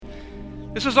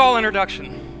This is all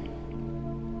introduction.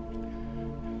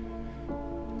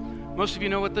 Most of you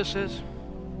know what this is.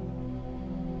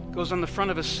 It goes on the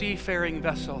front of a seafaring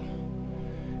vessel.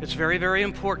 It's very, very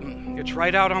important. It's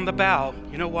right out on the bow.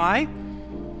 You know why?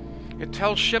 It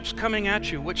tells ships coming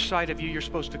at you which side of you you're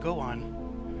supposed to go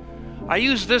on. I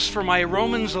use this for my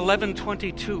Romans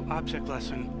 11:22 object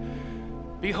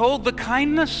lesson. Behold the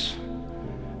kindness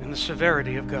and the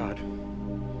severity of God.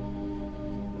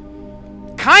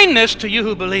 Kindness to you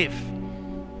who believe.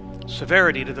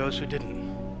 Severity to those who didn't.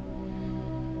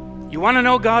 You want to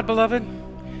know God, beloved?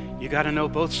 You got to know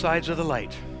both sides of the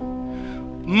light.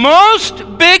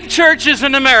 Most big churches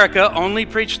in America only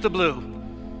preach the blue,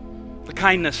 the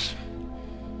kindness.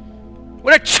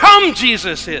 What a chum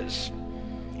Jesus is.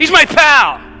 He's my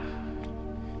pal.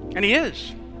 And he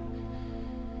is.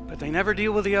 But they never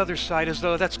deal with the other side as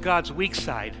though that's God's weak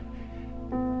side.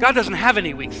 God doesn't have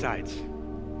any weak sides.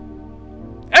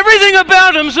 Everything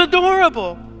about him's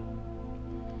adorable.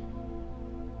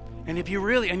 And if you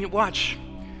really, and you watch,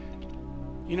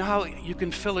 you know how you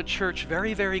can fill a church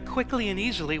very, very quickly and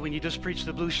easily when you just preach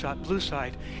the blue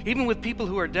side. Even with people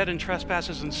who are dead in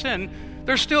trespasses and sin,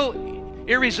 they're still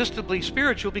irresistibly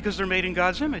spiritual because they're made in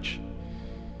God's image.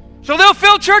 So they'll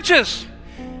fill churches.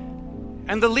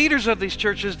 And the leaders of these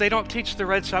churches, they don't teach the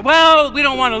red side. Well, we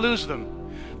don't want to lose them.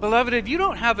 Beloved, if you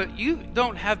don't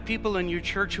have people in your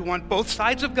church who want both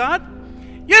sides of God,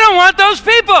 you don't want those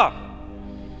people.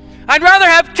 I'd rather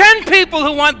have 10 people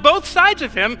who want both sides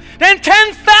of him than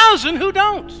 10,000 who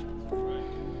don't.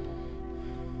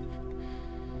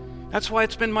 That's why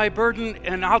it's been my burden,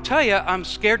 and I'll tell you, I'm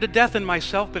scared to death in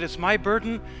myself, but it's my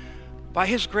burden. By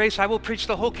his grace, I will preach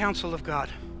the whole counsel of God.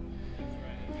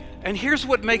 And here's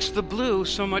what makes the blue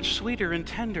so much sweeter and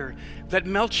tender, that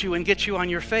melts you and gets you on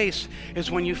your face,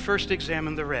 is when you first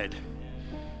examine the red.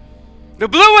 The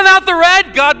blue without the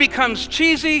red, God becomes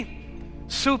cheesy,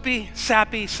 soupy,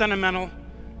 sappy, sentimental,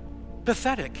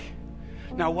 pathetic.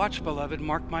 Now watch, beloved,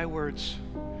 mark my words.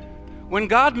 When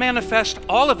God manifests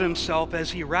all of himself as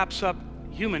he wraps up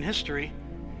human history,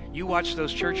 you watch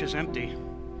those churches empty.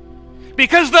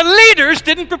 Because the leaders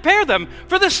didn't prepare them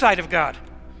for this side of God.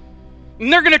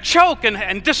 And they're going to choke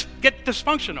and get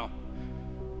dysfunctional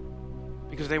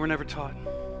because they were never taught.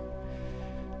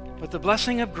 But the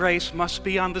blessing of grace must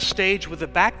be on the stage with the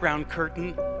background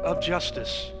curtain of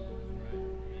justice.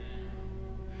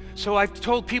 So I've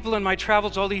told people in my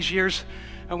travels all these years,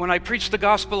 and when I preach the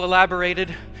gospel elaborated,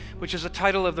 which is the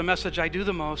title of the message I do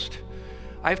the most,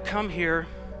 I've come here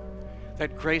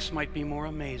that grace might be more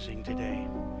amazing today.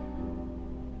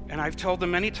 And I've told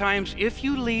them many times, if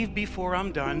you leave before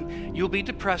I'm done, you'll be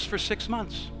depressed for 6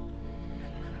 months.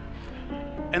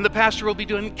 And the pastor will be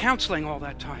doing counseling all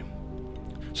that time.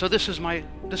 So this is my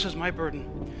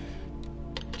burden,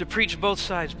 to preach both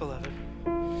sides, beloved.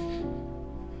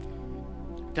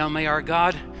 Now may our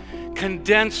God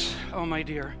condense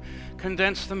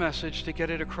the message to get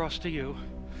it across to you.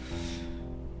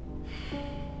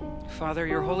 Father,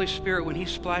 your Holy Spirit, when he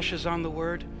splashes on the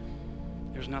word,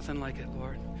 there's nothing like it,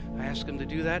 Lord. I ask him to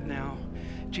do that now.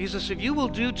 Jesus, if you will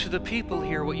do to the people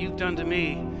here what you've done to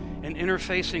me in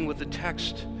interfacing with the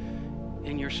text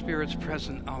in your Spirit's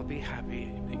presence, I'll be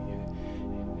happy.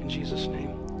 In Jesus'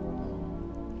 name.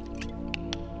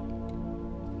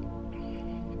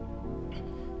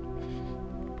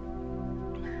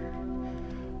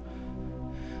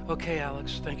 Okay,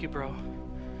 Alex. Thank you, bro.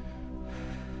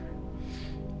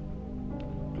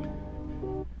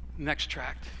 Next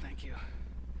tract. Thank you.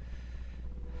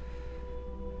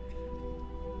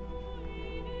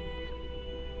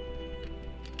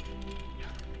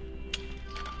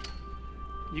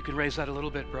 You can raise that a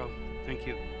little bit, bro. Thank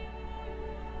you.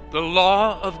 The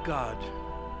law of God.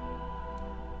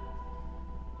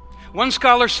 One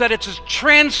scholar said it's a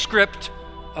transcript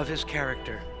of his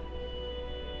character.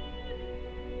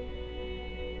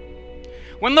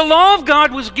 When the law of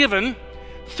God was given,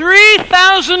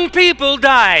 3,000 people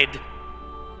died.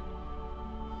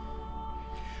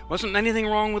 Wasn't anything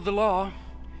wrong with the law.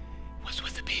 It was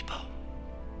with the people.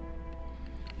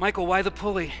 Michael, why the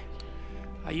pulley?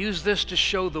 I use this to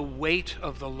show the weight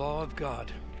of the law of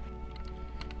God.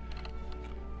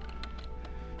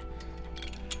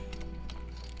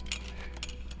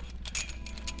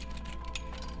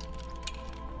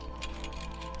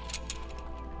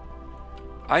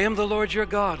 I am the Lord your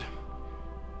God.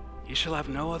 You shall have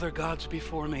no other gods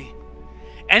before me.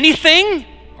 Anything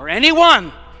or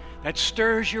anyone that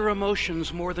stirs your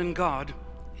emotions more than God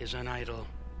is an idol.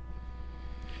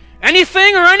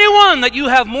 Anything or anyone that you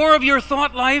have more of your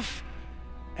thought life,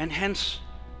 and hence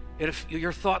If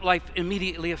your thought life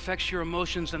immediately affects your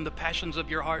emotions and the passions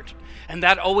of your heart. And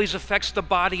that always affects the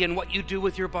body and what you do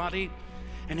with your body.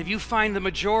 And if you find the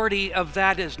majority of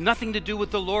that has nothing to do with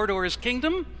the Lord or his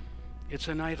kingdom, it's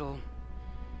an idol.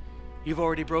 You've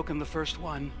already broken the first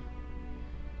one.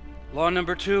 Law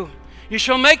number 2, you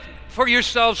shall make for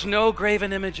yourselves no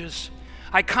graven images.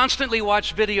 I constantly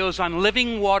watch videos on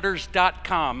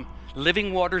livingwaters.com,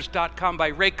 livingwaters.com by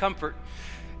Ray Comfort.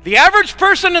 The average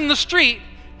person in the street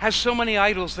has so many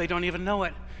idols they don't even know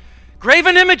it.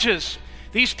 Graven images.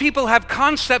 These people have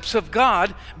concepts of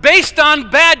God based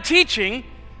on bad teaching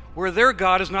where their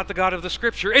God is not the God of the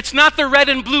Scripture. It's not the red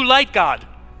and blue light God.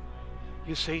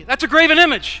 You see, that's a graven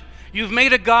image. You've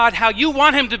made a God how you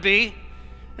want him to be,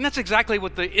 and that's exactly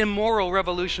what the immoral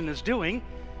revolution is doing.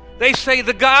 They say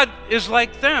the God is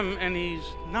like them, and he's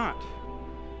not.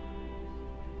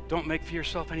 Don't make for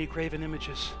yourself any graven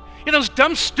images. You know, those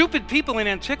dumb, stupid people in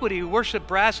antiquity who worship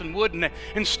brass and wood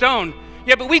and stone.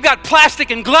 Yeah, but we've got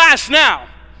plastic and glass now.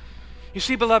 You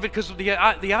see, beloved, because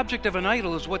the object of an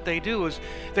idol is what they do is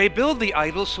they build the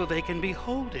idol so they can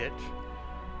behold it.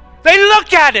 They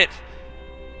look at it.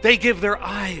 They give their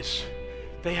eyes.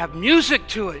 They have music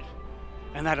to it.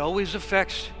 And that always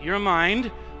affects your mind,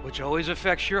 which always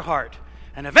affects your heart.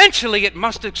 And eventually it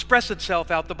must express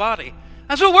itself out the body.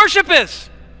 That's what worship is.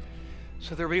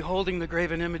 So they're beholding the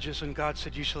graven images, and God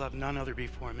said, you shall have none other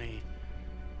before me.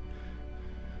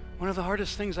 One of the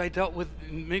hardest things I dealt with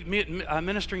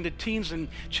ministering to teens and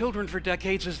children for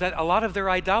decades is that a lot of their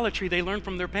idolatry they learned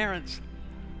from their parents.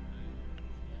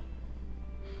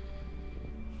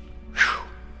 Whew.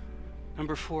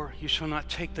 Number 4, you shall not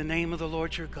take the name of the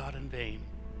Lord your God in vain.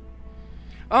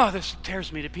 Oh, this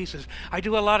tears me to pieces. I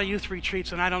do a lot of youth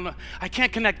retreats, and I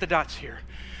can't connect the dots here.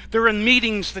 They're in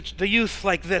meetings, the youth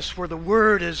like this, where the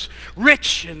word is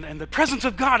rich and the presence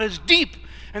of God is deep.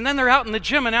 And then they're out in the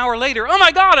gym an hour later. Oh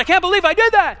my God, I can't believe I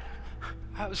did that.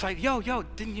 I was like, yo,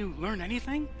 didn't you learn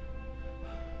anything?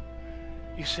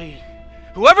 You see,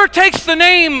 whoever takes the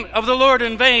name of the Lord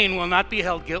in vain will not be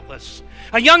held guiltless.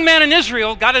 A young man in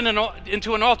Israel got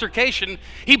into an altercation.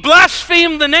 He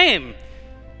blasphemed the name.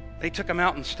 They took him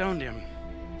out and stoned him.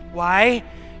 Why?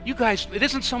 You guys, it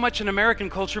isn't so much in American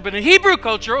culture, but in Hebrew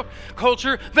culture,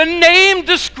 the name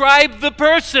described the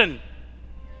person.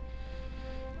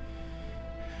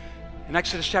 In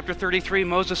Exodus chapter 33,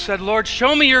 Moses said, Lord,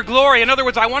 show me your glory. In other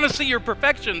words, I want to see your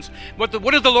perfections. What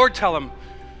did the Lord tell him?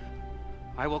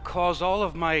 I will cause all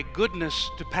of my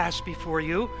goodness to pass before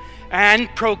you and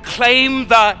proclaim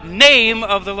the name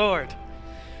of the Lord.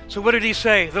 So what did he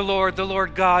say? The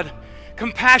Lord God,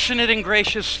 compassionate and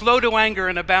gracious, slow to anger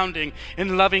and abounding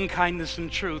in loving kindness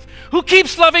and truth. Who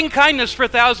keeps loving kindness for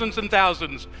thousands and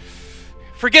thousands,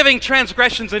 forgiving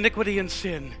transgressions, iniquity, and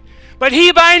sin. But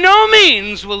he by no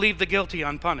means will leave the guilty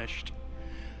unpunished.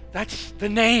 That's the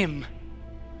name.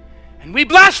 And we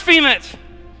blaspheme it.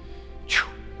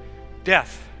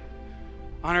 Death.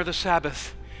 Honor the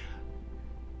Sabbath.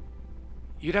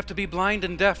 You'd have to be blind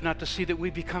and deaf not to see that we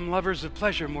become lovers of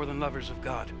pleasure more than lovers of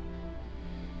God.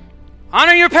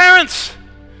 Honor your parents.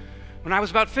 When I was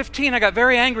about 15, I got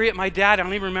very angry at my dad. I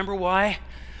don't even remember why.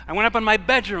 I went up in my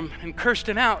bedroom and cursed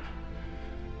him out,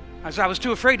 as I was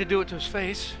too afraid to do it to his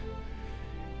face.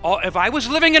 If I was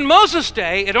living in Moses'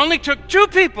 day, it only took 2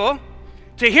 people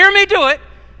to hear me do it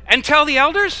and tell the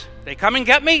elders. They come and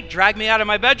get me, drag me out of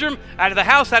my bedroom, out of the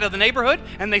house, out of the neighborhood,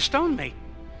 and they stone me.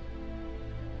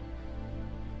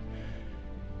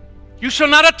 You shall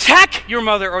not attack your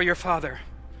mother or your father.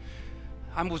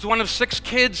 I was one of 6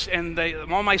 kids, and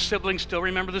all my siblings still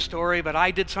remember the story, but I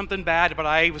did something bad, but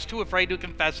I was too afraid to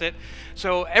confess it.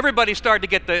 So everybody started to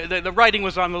get the writing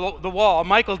was on the wall.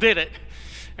 Michael did it,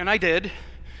 and I did.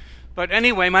 But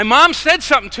anyway, my mom said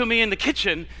something to me in the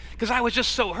kitchen because I was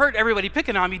just so hurt, everybody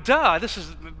picking on me.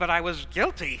 But I was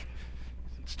guilty.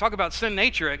 Let's talk about sin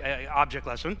nature, object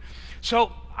lesson.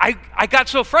 So I got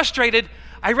so frustrated,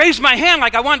 I raised my hand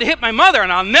like I wanted to hit my mother,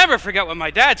 and I'll never forget what my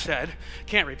dad said.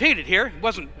 Can't repeat it here. It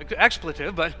wasn't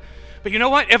expletive, but you know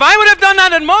what? If I would have done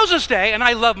that in Moses' day, and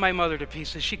I love my mother to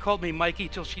pieces. She called me Mikey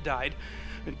till she died.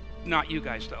 Not you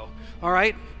guys, though. All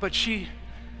right? But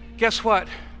guess what?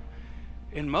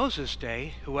 In Moses'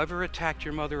 day, whoever attacked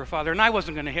your mother or father, and I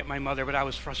wasn't going to hit my mother, but I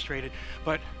was frustrated,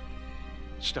 but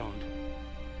stoned.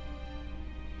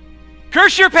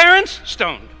 Curse your parents?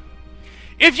 Stoned.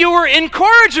 If you were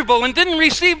incorrigible and didn't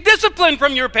receive discipline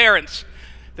from your parents,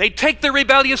 they'd take the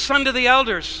rebellious son to the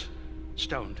elders.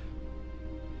 Stoned.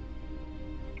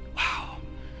 Wow.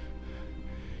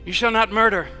 You shall not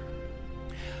murder.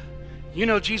 You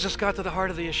know Jesus got to the heart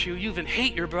of the issue. You even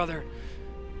hate your brother.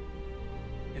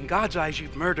 In God's eyes,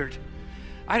 you've murdered.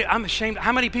 I'm ashamed.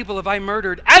 How many people have I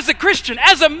murdered as a Christian,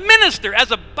 as a minister,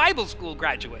 as a Bible school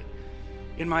graduate?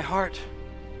 In my heart,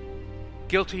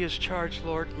 guilty as charged,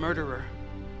 Lord, murderer.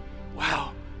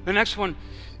 Wow. The next one,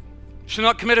 shall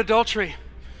not commit adultery.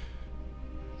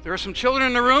 There are some children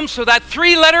in the room, so that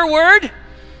 3-letter word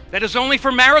that is only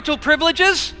for marital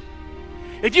privileges,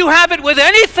 if you have it with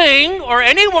anything or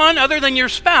anyone other than your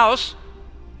spouse,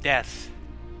 death.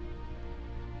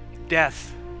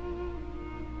 Death.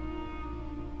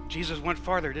 Jesus went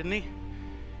farther, didn't he?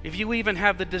 If you even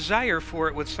have the desire for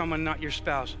it with someone not your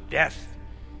spouse, death.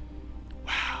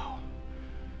 Wow.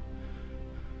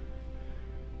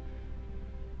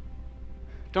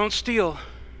 Don't steal.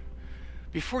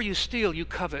 Before you steal, you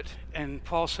covet. And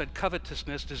Paul said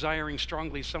covetousness, desiring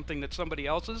strongly something that's somebody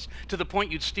else's, to the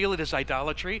point you'd steal it is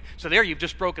idolatry. So there you've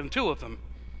just broken 2 of them.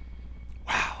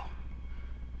 Wow.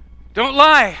 Don't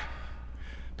lie.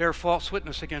 Bear false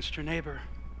witness against your neighbor.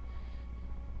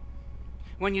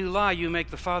 When you lie, you make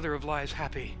the father of lies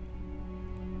happy.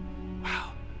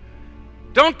 Wow.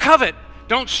 Don't covet.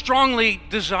 Don't strongly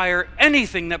desire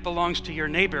anything that belongs to your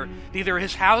neighbor, neither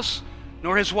his house,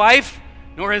 nor his wife,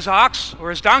 nor his ox, or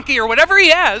his donkey, or whatever he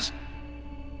has.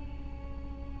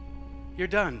 You're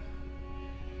done.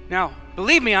 Now,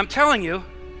 believe me, I'm telling you,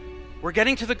 we're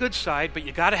getting to the good side, but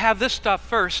you got to have this stuff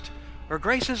first, or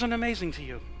grace isn't amazing to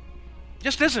you.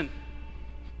 Just isn't.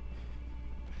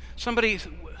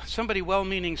 Somebody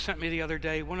well-meaning sent me the other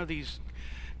day one of these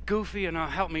goofy, and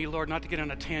help me, Lord, not to get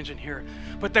on a tangent here,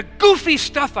 but the goofy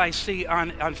stuff I see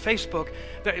on Facebook,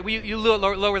 that you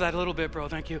lower that a little bit, bro,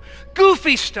 thank you.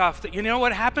 Goofy stuff that, you know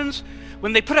what happens?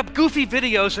 When they put up goofy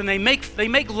videos and they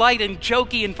make light and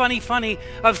jokey and funny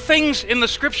of things in the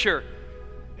Scripture.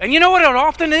 And you know what it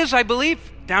often is, I believe?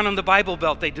 Down in the Bible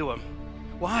Belt they do them.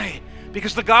 Why?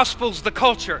 Because the gospel's the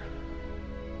culture.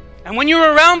 And when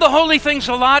you're around the holy things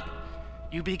a lot,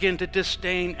 you begin to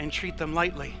disdain and treat them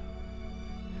lightly.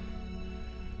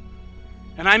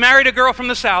 And I married a girl from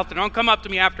the South, and don't come up to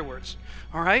me afterwards,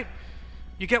 all right?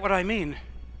 You get what I mean.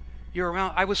 You're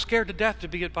around. I was scared to death to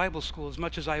be at Bible school as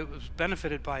much as I was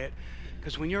benefited by it,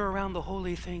 because when you're around the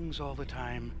holy things all the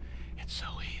time, it's so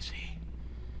easy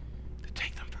to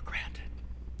take them for granted,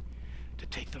 to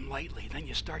take them lightly. Then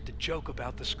you start to joke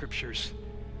about the Scriptures,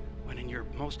 when in your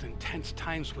most intense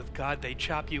times with God, they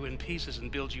chop you in pieces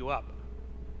and build you up.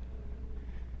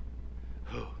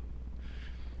 Whew.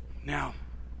 Now,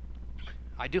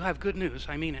 I do have good news,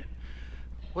 I mean it.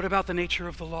 What about the nature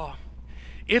of the law?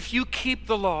 If you keep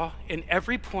the law in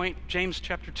every point, James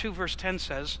chapter 2, verse 10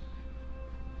 says,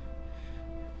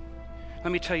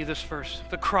 let me tell you this first.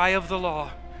 The cry of the law,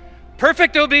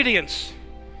 perfect obedience.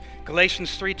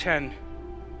 Galatians 3:10.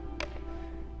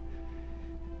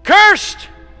 Cursed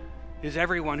is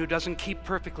everyone who doesn't keep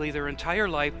perfectly their entire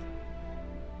life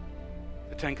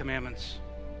the 10 Commandments.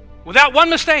 Without one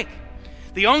mistake.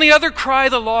 The only other cry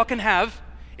the law can have,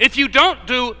 if you don't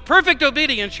do perfect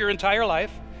obedience your entire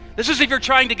life, this is if you're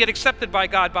trying to get accepted by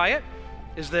God by it,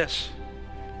 is this.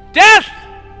 Death!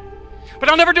 But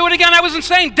I'll never do it again. I was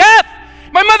insane. Death!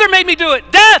 My mother made me do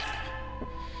it. Death!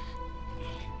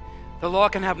 The law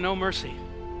can have no mercy.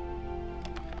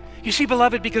 You see,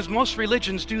 beloved, because most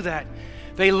religions do that.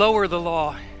 They lower the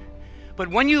law. But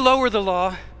when you lower the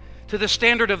law to the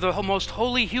standard of the most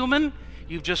holy human,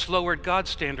 you've just lowered God's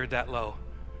standard that low.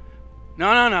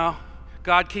 No.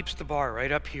 God keeps the bar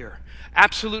right up here.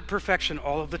 Absolute perfection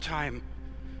all of the time.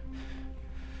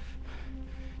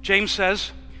 James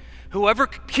says, whoever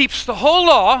keeps the whole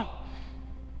law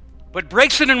but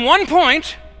breaks it in one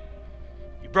point,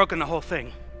 you've broken the whole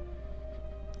thing.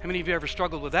 How many of you ever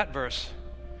struggled with that verse?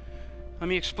 Let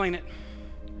me explain it.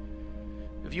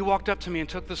 If you walked up to me and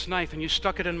took this knife and you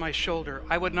stuck it in my shoulder,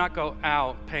 I would not go,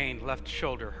 ow, pain, left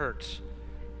shoulder hurts.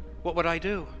 What would I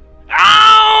do?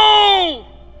 Ow!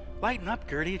 Lighten up,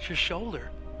 Gertie, it's your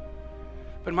shoulder.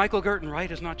 But Michael Gerton,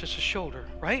 right, is not just a shoulder,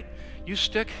 right? You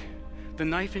stick the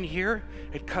knife in here,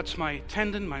 it cuts my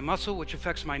tendon, my muscle, which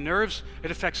affects my nerves, it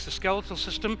affects the skeletal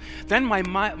system. Then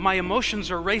my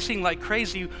emotions are racing like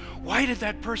crazy. Why did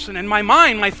that person, and my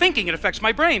mind, my thinking, it affects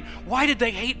my brain. Why did they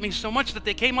hate me so much that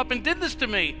they came up and did this to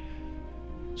me?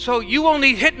 So you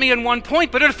only hit me in one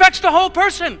point, but it affects the whole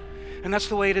person. And that's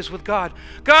the way it is with God.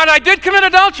 God, I did commit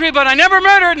adultery, but I never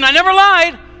murdered and I never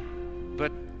lied.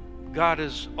 But God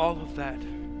is all of that.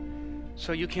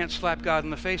 So you can't slap God in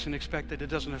the face and expect that it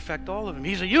doesn't affect all of him.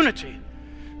 He's a unity.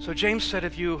 So James said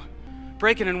if you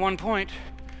break it in one point,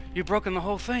 you've broken the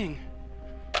whole thing.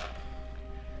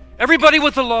 Everybody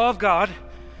with the law of God,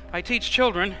 I teach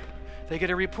children, they get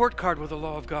a report card with the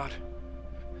law of God.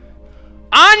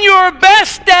 On your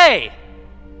best day,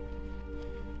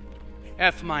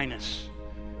 F-.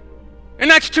 And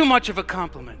that's too much of a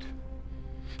compliment.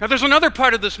 Now, there's another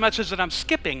part of this message that I'm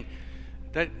skipping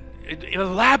that it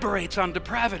elaborates on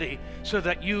depravity so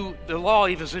that the law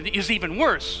is even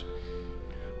worse.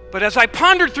 But as I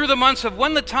pondered through the months of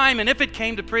when the time and if it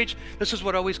came to preach, this is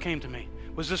what always came to me,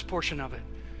 was this portion of it.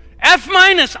 F-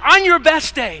 on your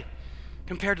best day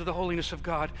compared to the holiness of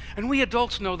God. And we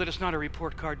adults know that it's not a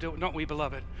report card, don't we,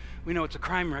 beloved? We know it's a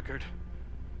crime record.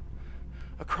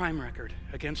 A crime record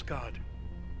against God.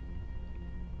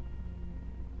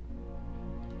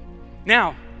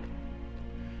 Now,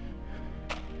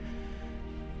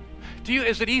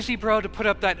 is it easy, bro, to put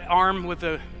up that arm with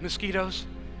the mosquitoes?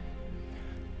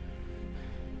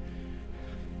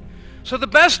 So the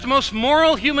best, most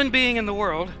moral human being in the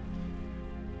world,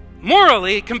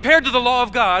 morally, compared to the law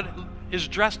of God, is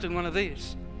dressed in one of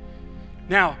these.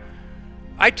 Now,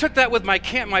 I took that with my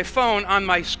phone on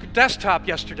my desktop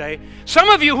yesterday. Some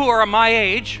of you who are my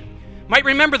age might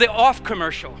remember the Off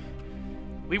commercial.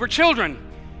 We were children.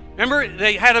 Remember,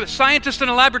 they had a scientist in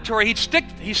a laboratory.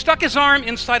 He stuck his arm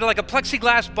inside of like a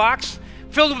plexiglass box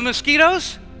filled with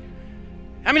mosquitoes.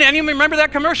 I mean, anyone remember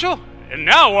that commercial? And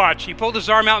now watch. He pulled his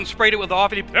arm out and sprayed it with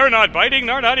Off. And they're not biting.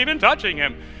 They're not even touching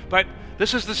him. But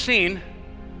this is the scene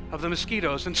of the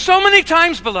mosquitoes. And so many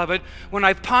times, beloved, when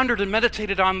I've pondered and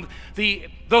meditated on the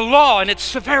law and its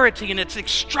severity and its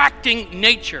extracting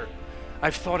nature,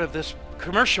 I've thought of this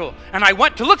commercial. And I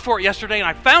went to look for it yesterday and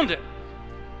I found it.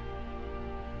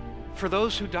 For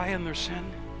those who die in their sin,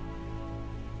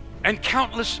 and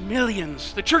countless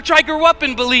millions, the church I grew up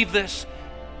in believed this,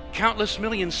 countless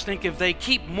millions think if they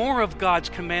keep more of God's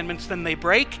commandments than they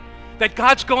break, that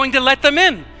God's going to let them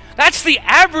in. That's the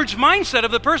average mindset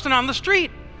of the person on the street.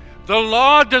 The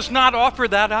law does not offer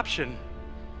that option.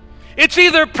 It's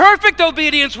either perfect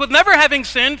obedience with never having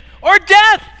sinned or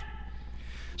death.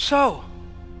 So,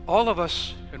 all of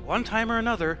us, at one time or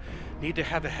another, need to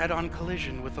have a head-on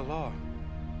collision with the law.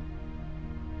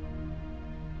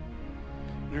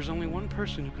 And there's only one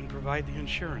person who can provide the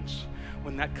insurance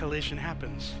when that collision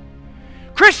happens.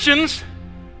 Christians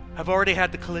have already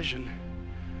had the collision,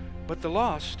 but the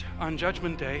lost on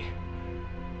Judgment Day,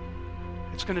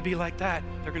 it's going to be like that.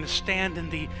 They're going to stand in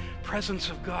the presence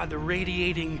of God, the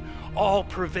radiating,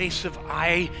 all-pervasive,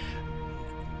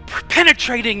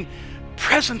 penetrating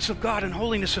presence of God and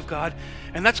holiness of God,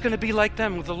 and that's going to be like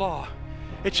them with the law.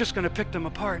 It's just going to pick them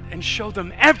apart and show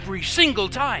them every single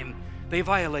time they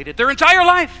violated their entire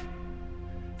life.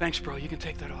 Thanks, bro. You can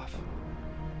take that off.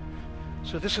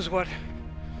 So this is what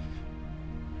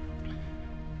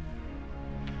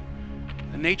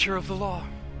the nature of the law.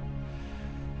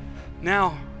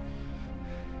 Now,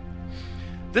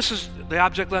 this is the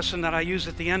object lesson that I used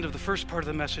at the end of the first part of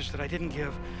the message that I didn't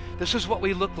give. This is what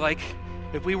we look like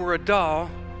if we were a doll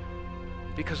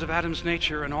because of Adam's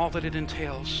nature and all that it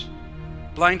entails.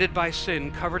 Blinded by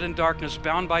sin, covered in darkness,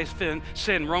 bound by sin.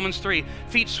 Romans 3,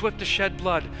 feet swift to shed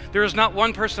blood. There is not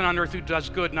one person on earth who does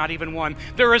good, not even one.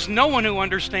 There is no one who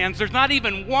understands. There's not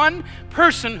even one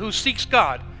person who seeks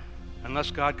God, unless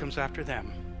God comes after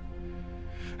them.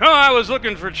 Oh, I was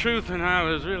looking for truth and I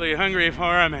was really hungry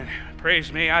for him, and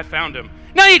praise me, I found him.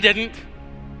 No, you didn't.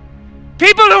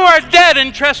 People who are dead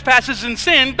in trespasses and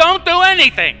sin don't do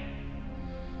anything.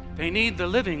 They need the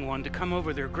living one to come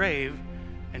over their grave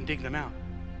and dig them out.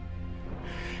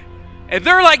 If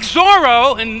they're like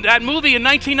Zorro in that movie in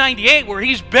 1998 where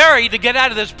he's buried to get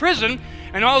out of this prison,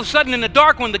 and all of a sudden in the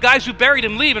dark when the guys who buried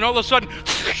him leave, and all of a sudden,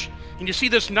 and you see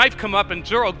this knife come up and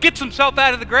Zorro gets himself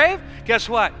out of the grave, guess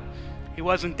what? He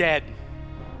wasn't dead.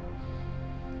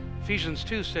 Ephesians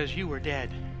 2 says you were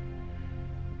dead.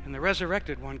 And the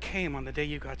resurrected one came on the day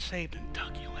you got saved and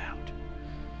dug you out.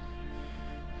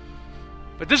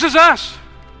 But this is us.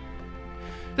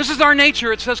 This is our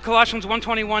nature. It says Colossians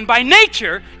 1:21, by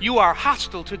nature you are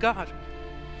hostile to God.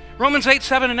 Romans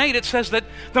 8:7 and 8, it says that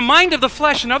the mind of the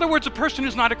flesh, in other words, a person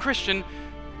who's not a Christian,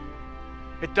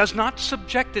 it does not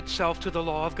subject itself to the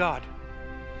law of God.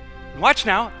 Watch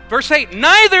now, verse 8,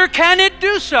 neither can it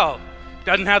do so.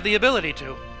 Doesn't have the ability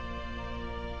to.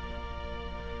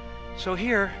 So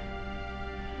here,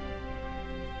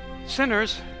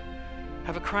 sinners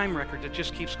have a crime record that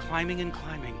just keeps climbing and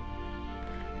climbing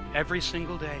every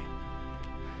single day.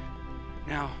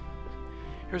 Now,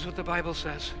 here's what the Bible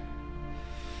says.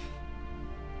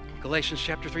 Galatians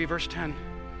chapter 3, verse 10.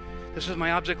 This is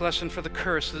my object lesson for the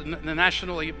curse, the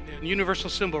national, universal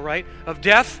symbol, right? Of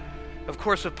death, of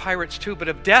course of pirates too, but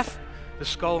of death, the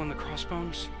skull and the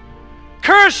crossbones.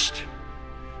 Cursed!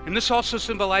 And this also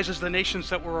symbolizes the nations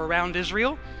that were around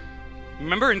Israel.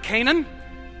 Remember in Canaan?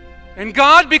 And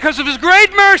God, because of his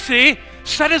great mercy,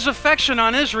 set his affection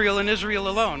on Israel and Israel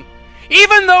alone.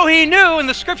 even though he knew, and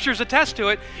the scriptures attest to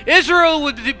it, Israel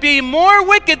would be more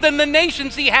wicked than the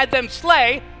nations he had them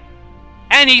slay,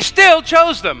 and he still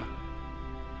chose them.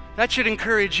 That should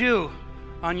encourage you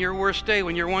on your worst day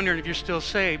when you're wondering if you're still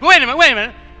saved. Wait a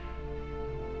minute.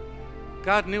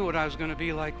 God knew what I was going to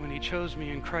be like when he chose me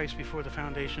in Christ before the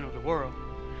foundation of the world,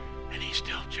 and he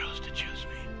still chose to choose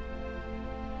me.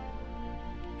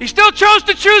 He still chose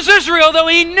to choose Israel, though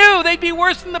he knew they'd be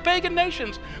worse than the pagan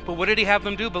nations. But what did he have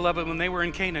them do, beloved, when they were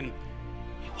in Canaan?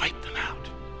 He wiped them out.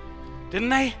 Didn't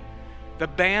they? The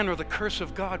ban or the curse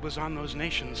of God was on those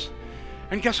nations.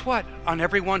 And guess what? On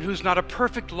everyone who's not a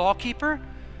perfect lawkeeper,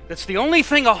 that's the only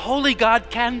thing a holy God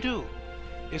can do,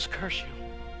 is curse you.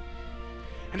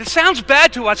 And it sounds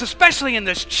bad to us, especially in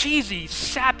this cheesy,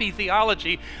 sappy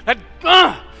theology that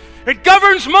it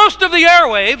governs most of the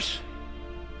airwaves.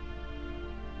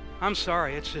 I'm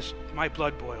sorry, it's just my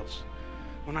blood boils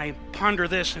when I ponder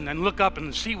this and then look up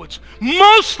and see what's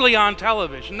mostly on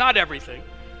television, not everything.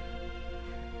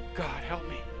 God, help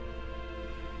me.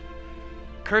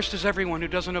 Cursed is everyone who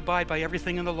doesn't abide by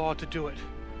everything in the law to do it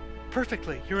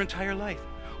perfectly your entire life,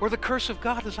 or the curse of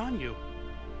God is on you.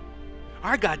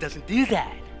 Our God doesn't do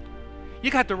that.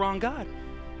 You got the wrong God.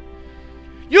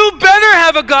 You better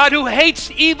have a God who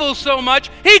hates evil so much,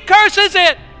 he curses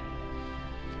it.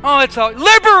 Oh, it's all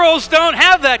liberals don't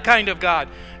have that kind of God.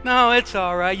 No, it's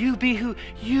all right. You be who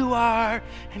you are,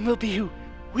 and we'll be who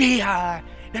we are,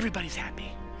 and everybody's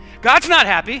happy. God's not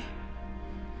happy.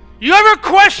 You ever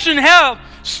question hell?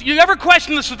 You ever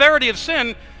question the severity of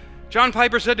sin? John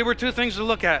Piper said there were two things to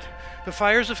look at: the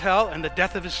fires of hell and the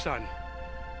death of his son.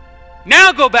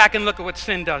 Now go back and look at what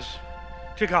sin does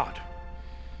to God.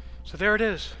 So there it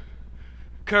is.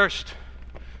 Cursed.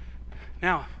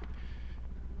 Now,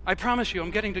 I promise you,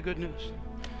 I'm getting to good news.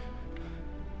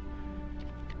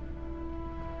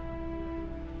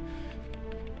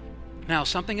 Now,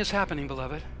 something is happening,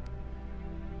 beloved.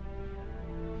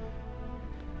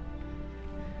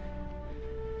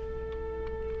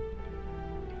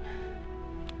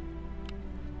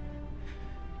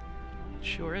 It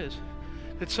sure is.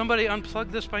 Did somebody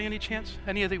unplug this by any chance?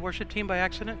 Any of the worship team by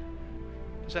accident?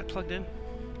 Is that plugged in?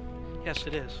 Yes,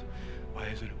 it is. Why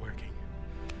isn't it working?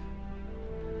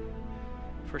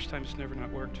 First time it's never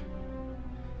not worked.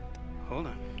 Hold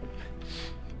on.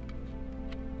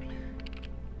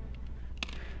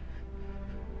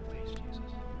 Please, Jesus.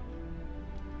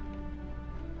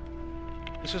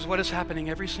 This is what is happening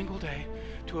every single day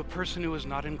to a person who is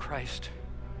not in Christ.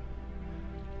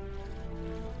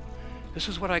 This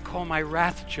is what I call my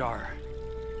wrath jar.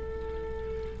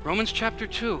 Romans chapter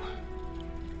 2,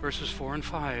 verses 4 and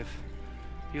 5.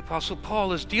 The Apostle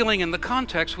Paul is dealing in the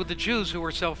context with the Jews who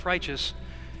were self-righteous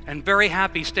and very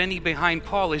happy standing behind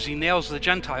Paul as he nails the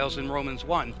Gentiles in Romans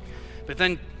 1. But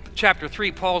then chapter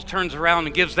 3, Paul turns around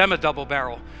and gives them a double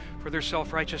barrel for their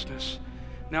self-righteousness.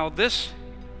 Now this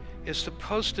is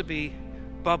supposed to be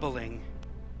bubbling.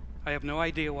 I have no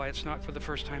idea why it's not for the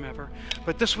first time ever,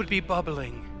 but this would be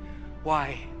bubbling.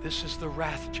 Why? This is the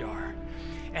wrath jar.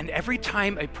 And every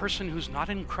time a person who's not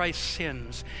in Christ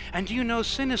sins, and do you know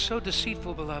sin is so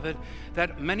deceitful, beloved,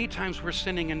 that many times we're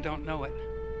sinning and don't know it.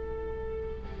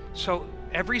 So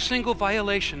every single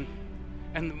violation,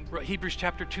 and Hebrews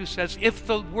chapter 2 says, if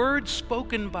the word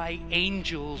spoken by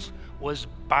angels was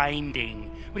binding.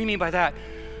 What do you mean by that?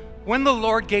 When the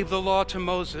Lord gave the law to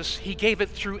Moses, he gave it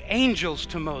through angels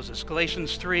to Moses.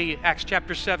 Galatians 3, Acts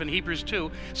chapter 7, Hebrews 2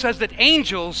 says that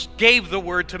angels gave the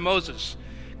word to Moses.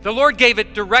 The Lord gave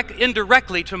it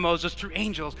indirectly to Moses through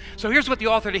angels. So here's what the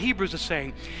author to Hebrews is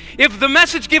saying. If the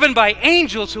message given by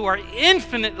angels who are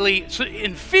infinitely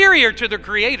inferior to their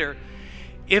Creator,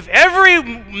 if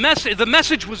the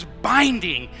message was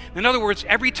binding, in other words,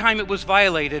 every time it was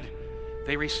violated,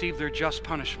 they received their just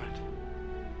punishment.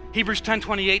 Hebrews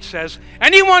 10:28 says,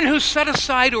 anyone who set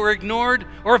aside or ignored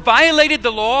or violated the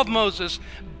law of Moses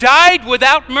died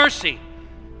without mercy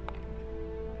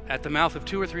at the mouth of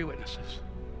 2 or 3 witnesses.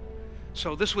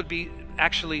 So this would be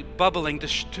actually bubbling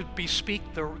to bespeak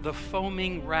the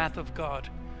foaming wrath of God.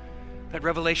 That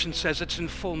Revelation says it's in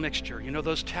full mixture. You know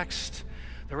those texts?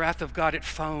 The wrath of God, it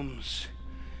foams,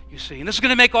 you see. And this is going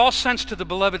to make all sense to the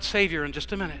beloved Savior in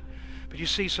just a minute. But you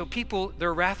see, so people,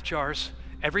 their wrath jars,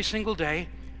 every single day,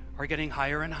 are getting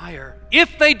higher and higher.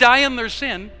 If they die in their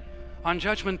sin, on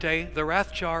Judgment Day, the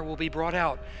wrath jar will be brought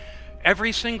out.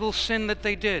 Every single sin that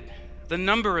they did, the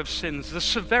number of sins, the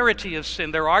severity of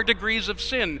sin. There are degrees of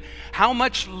sin. How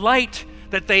much light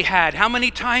that they had, how many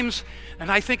times,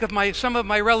 and I think of some of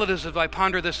my relatives, if I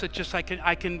ponder this,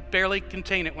 I can barely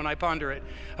contain it when I ponder it,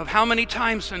 of how many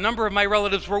times a number of my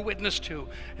relatives were witness to.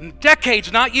 In decades,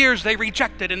 not years, they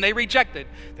rejected and they rejected.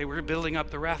 They were building up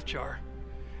the wrath jar.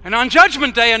 And on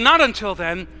Judgment Day, and not until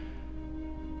then,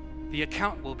 the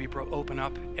account will be open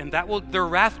up, and their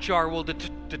wrath jar will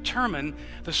determine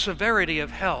the severity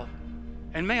of hell.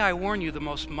 And may I warn you, the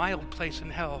most mild place in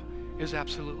hell is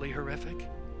absolutely horrific.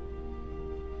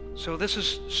 So this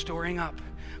is storing up.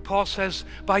 Paul says,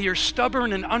 by your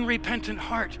stubborn and unrepentant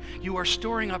heart, you are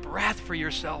storing up wrath for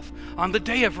yourself on the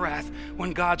day of wrath,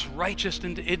 when God's righteous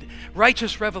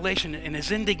revelation and his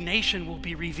indignation will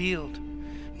be revealed.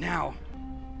 Now,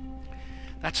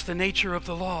 that's the nature of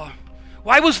the law.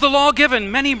 Why was the law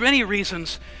given? Many, many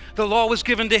reasons. The law was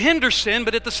given to hinder sin,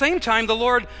 but at the same time, the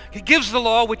Lord gives the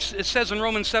law, which it says in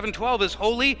Romans 7:12 is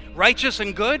holy, righteous,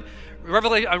 and good.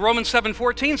 Romans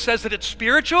 7:14 says that it's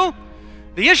spiritual.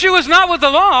 The issue is not with the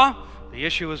law. The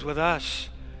issue is with us.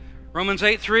 Romans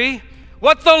 8:3,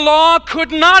 what the law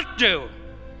could not do,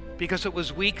 because it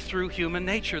was weak through human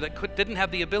nature that didn't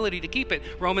have the ability to keep it.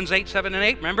 Romans 8:7 and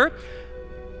 8, remember?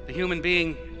 The human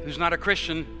being who's not a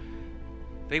Christian,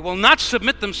 they will not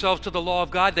submit themselves to the law of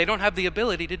God. They don't have the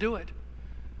ability to do it.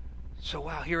 So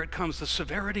wow, here it comes, the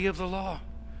severity of the law.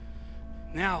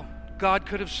 Now, God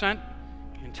could have sent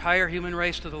the entire human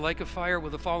race to the lake of fire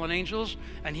with the fallen angels,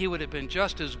 and he would have been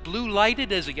just as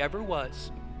blue-lighted as he ever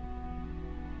was.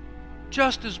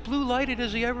 Just as blue-lighted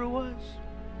as he ever was.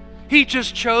 He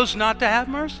just chose not to have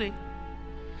mercy,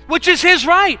 which is his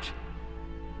right.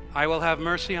 I will have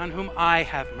mercy on whom I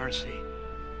have mercy.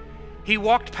 He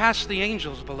walked past the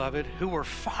angels, beloved, who were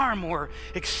far more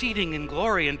exceeding in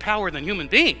glory and power than human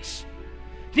beings.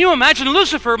 Can you imagine?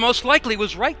 Lucifer most likely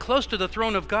was right close to the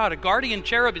throne of God, a guardian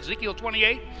cherub, Ezekiel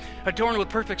 28, adorned with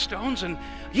perfect stones, and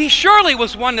he surely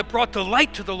was one that brought the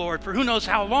light to the Lord for who knows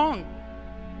how long.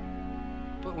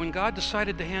 But when God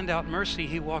decided to hand out mercy,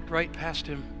 he walked right past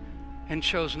him and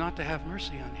chose not to have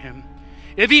mercy on him.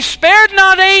 If he spared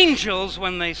not angels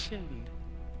when they sinned.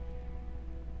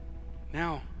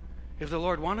 Now, if the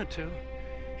Lord wanted to,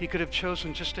 he could have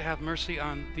chosen just to have mercy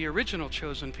on the original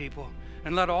chosen people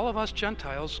and let all of us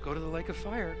Gentiles go to the lake of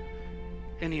fire.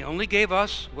 And he only gave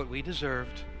us what we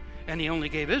deserved. And he only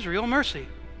gave Israel mercy.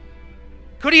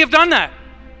 Could he have done that?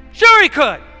 Sure he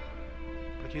could.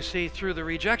 But you see, through the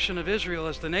rejection of Israel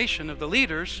as the nation of the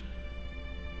leaders,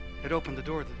 it opened the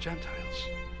door to the Gentiles.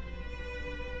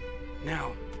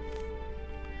 Now,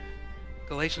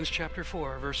 Galatians chapter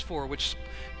 4, verse 4, which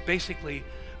basically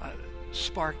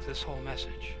sparked this whole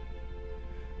message.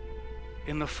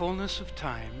 In the fullness of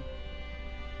time,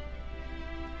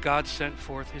 God sent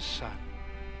forth his Son.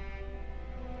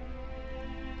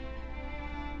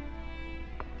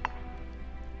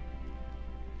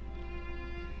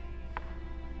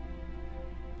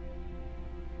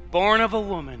 Born of a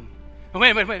woman.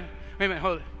 Wait a minute,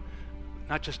 hold it.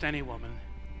 Not just any woman.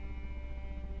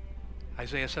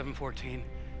 Isaiah 7:14.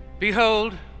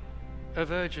 Behold, a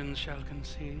virgin shall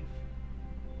conceive,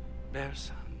 bear a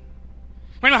son.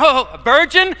 Wait a minute, a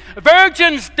virgin?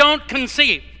 Virgins don't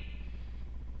conceive.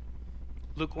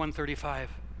 Luke 1:35.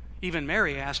 Even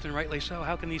Mary asked, and rightly so,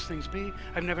 how can these things be?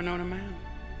 I've never known a man.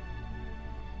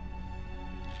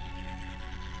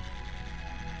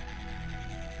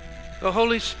 The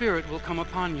Holy Spirit will come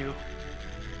upon you,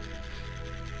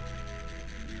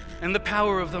 and the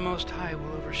power of the Most High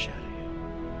will overshadow you.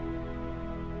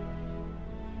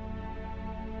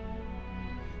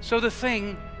 So the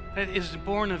thing that is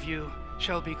born of you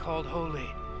shall be called holy,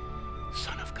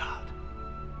 Son of God.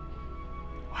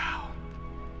 Wow.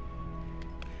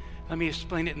 Let me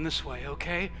explain it in this way,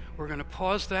 okay? We're going to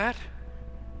pause that,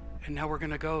 and now we're going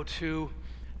to go to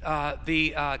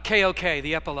the KOK,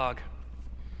 the epilogue.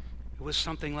 It was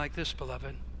something like this,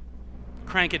 beloved.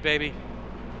 Crank it, baby.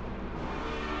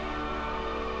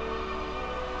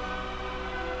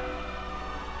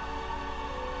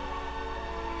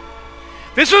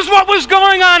 This is what was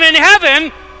going on in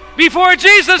heaven before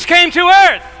Jesus came to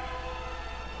earth.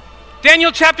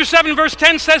 Daniel chapter 7 verse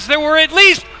 10 says there were at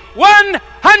least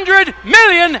 100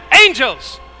 million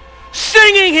angels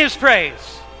singing his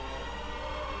praise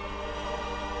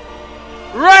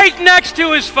right next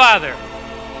to his Father.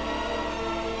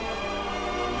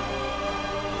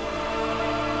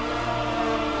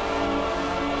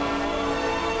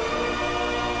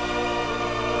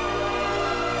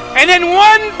 And in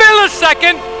 1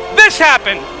 millisecond, this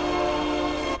happened.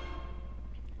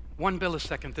 1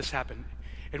 millisecond, this happened.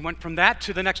 It went from that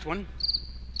to the next one.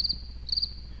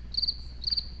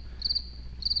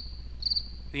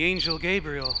 the angel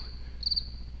Gabriel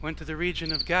went to the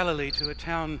region of Galilee to a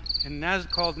town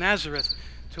called Nazareth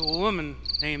to a woman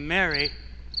named Mary.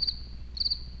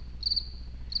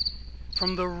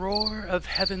 From the roar of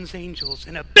heaven's angels,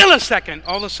 in a millisecond,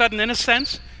 all of a sudden, in a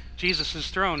sense, Jesus'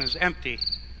 throne is empty.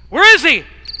 Where is he?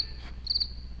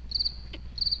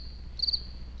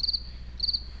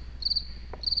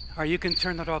 All right, you can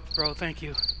turn that off, bro. Thank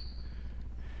you.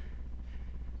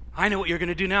 I know what you're going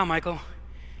to do now, Michael.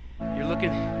 You're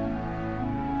looking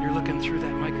through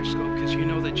that microscope because you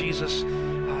know that Jesus,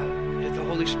 the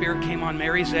Holy Spirit came on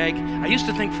Mary's egg. I used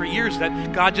to think for years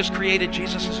that God just created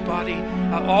Jesus' body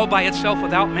all by itself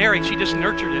without Mary. She just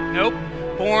nurtured it. Nope.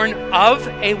 Born of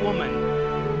a woman.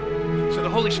 So the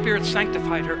Holy Spirit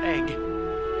sanctified her egg.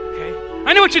 Okay?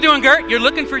 I know what you're doing, Gert. You're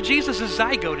looking for Jesus'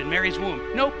 zygote in Mary's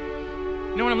womb. Nope.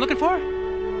 You know what I'm looking for?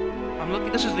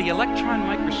 This is the electron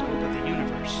microscope of the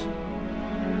universe.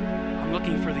 I'm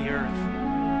looking for the earth.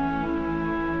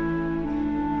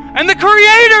 And the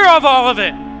creator of all of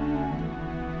it.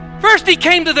 First he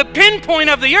came to the pinpoint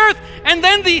of the earth, and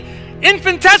then the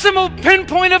infinitesimal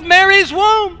pinpoint of Mary's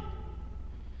womb.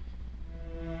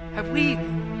 Have we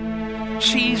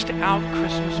cheesed out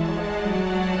Christmas balloons?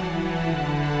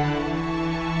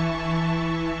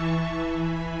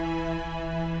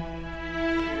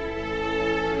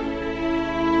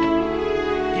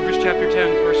 Chapter 10,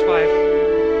 verse 5,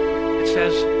 it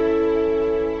says,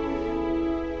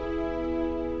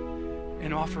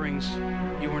 in offerings,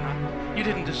 you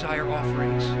didn't desire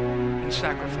offerings and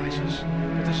sacrifices.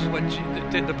 But this is what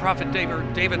the prophet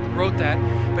David wrote that,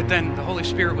 but then the Holy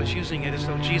Spirit was using it as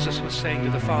though Jesus was saying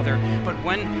to the Father, but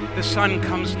when the Son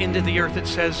comes into the earth, it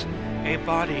says, a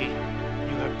body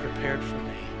you have prepared for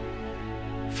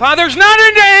me. Father's not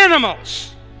into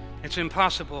animals. It's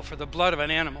impossible for the blood of an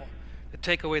animal to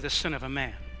take away the sin of a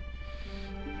man.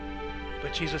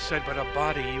 But Jesus said, but a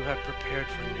body you have prepared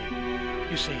for me.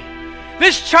 You see,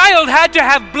 this child had to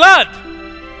have blood,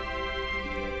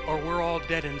 or we're all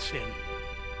dead in sin.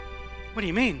 What do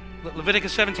you mean?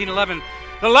 Leviticus 17:11.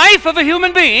 The life of a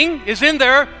human being is in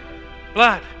their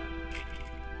blood.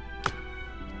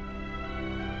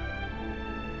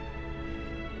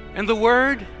 And the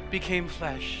Word became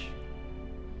flesh.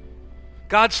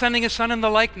 God sending His Son in the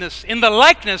likeness,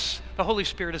 the Holy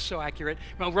Spirit is so accurate.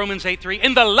 Romans 8:3,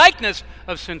 in the likeness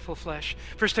of sinful flesh.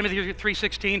 1 Timothy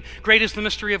 3:16, great is the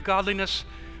mystery of godliness.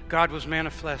 God was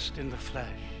manifest in the flesh.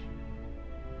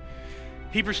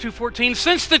 Hebrews 2:14,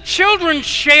 since the children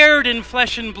shared in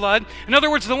flesh and blood, in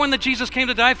other words, the one that Jesus came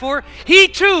to die for, He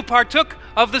too partook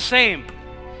of the same.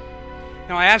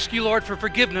 Now I ask you, Lord, for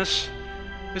forgiveness.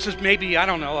 This is maybe,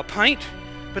 a pint,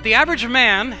 but the average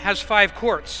man has 5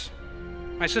 quarts.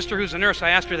 My sister, who's a nurse, I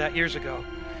asked her that years ago.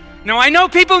 Now, I know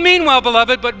people mean well,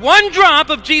 beloved, but 1 drop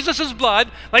of Jesus'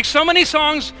 blood, like so many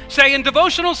songs say and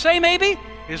devotionals say maybe,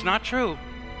 is not true.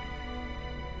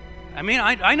 I mean,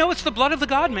 I know it's the blood of the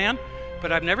God-man,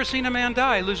 but I've never seen a man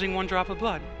die losing 1 drop of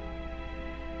blood.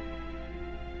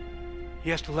 He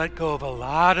has to let go of a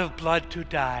lot of blood to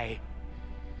die.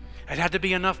 It had to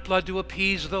be enough blood to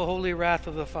appease the holy wrath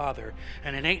of the Father,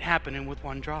 and it ain't happening with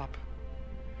 1 drop.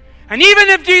 And even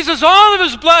if Jesus, all of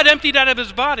His blood emptied out of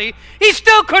His body, He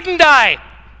still couldn't die.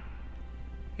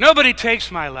 Nobody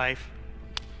takes my life.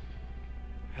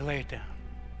 I lay it down.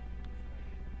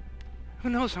 Who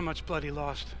knows how much blood He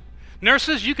lost?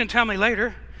 Nurses, you can tell me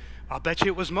later. I'll bet you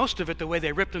it was most of it the way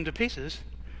they ripped Him to pieces.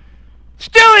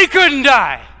 Still He couldn't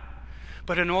die.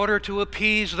 But in order to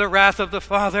appease the wrath of the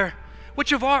Father,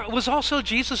 which was also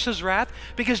Jesus' wrath,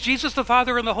 because Jesus the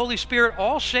Father and the Holy Spirit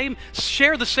all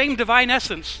share the same divine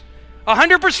essence.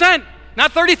 100%,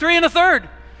 not 33 1/3.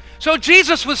 So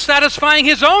Jesus was satisfying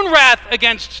His own wrath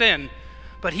against sin,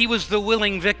 but He was the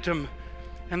willing victim,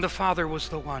 and the Father was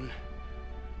the one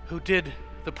who did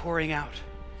the pouring out.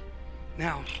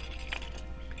 Now,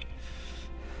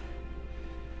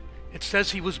 it says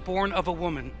He was born of a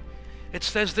woman. It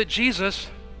says that Jesus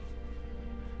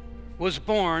was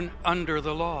born under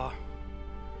the law.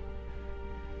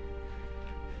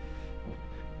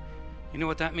 You know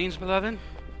what that means, beloved?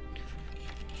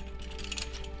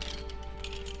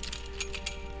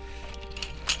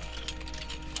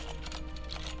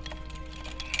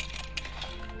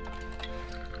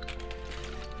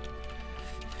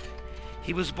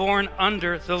 He was born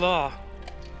under the law.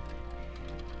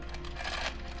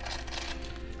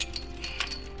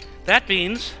 That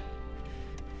means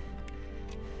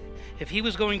if He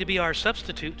was going to be our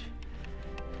substitute,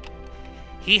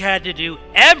 He had to do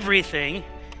everything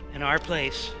in our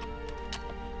place.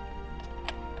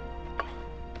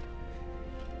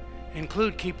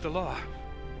 Include keep the law.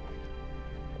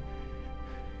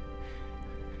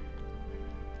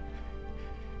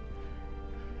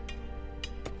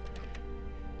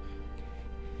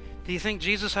 Do you think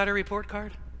Jesus had a report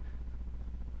card?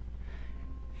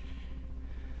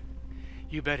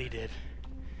 You bet he did.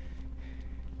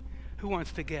 Who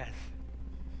wants to guess?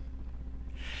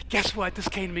 Guess what? This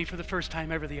came to me for the first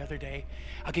time ever the other day.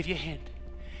 I'll give you a hint.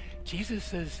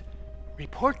 Jesus'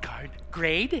 report card,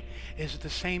 grade, is the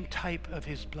same type of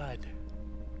his blood.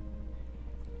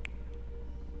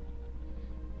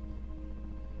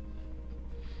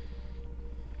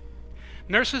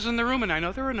 Nurses in the room, and I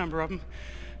know there are a number of them,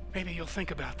 maybe you'll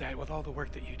think about that with all the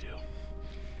work that you do.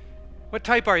 What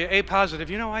type are you? A positive.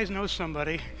 You know, I know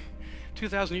somebody,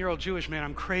 2,000-year-old Jewish man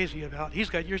I'm crazy about. He's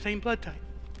got your same blood type.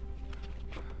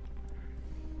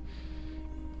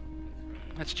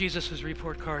 That's Jesus'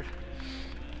 report card.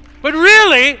 But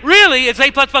really, it's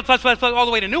A++++ all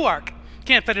the way to Newark.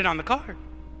 Can't fit it on the card.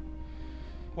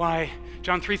 Why?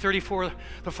 John 3:34,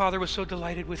 the Father was so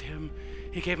delighted with him,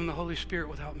 he gave him the Holy Spirit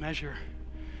without measure.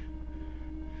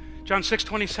 John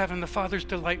 6:27, the Father's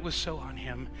delight was so on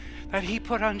him that he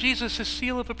put on Jesus his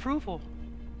seal of approval.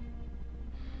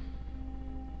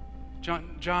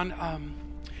 John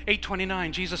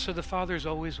 8:29, Jesus said, the Father is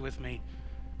always with me.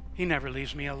 He never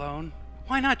leaves me alone.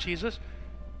 Why not, Jesus?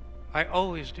 I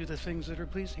always do the things that are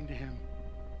pleasing to him.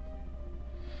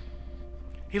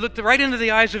 He looked right into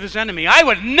the eyes of his enemy. I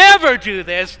would never do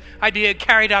this. I'd be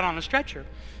carried out on a stretcher.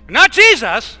 But not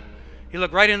Jesus. He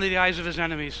looked right into the eyes of his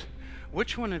enemies.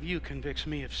 Which one of you convicts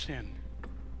me of sin?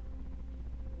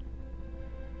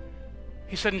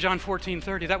 He said in John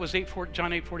 14:30, that was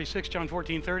John 8:46, John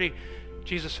 14:30,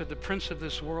 Jesus said, the prince of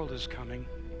this world is coming,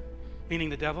 meaning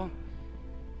the devil.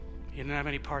 He didn't have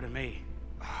any part of me.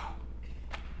 Oh.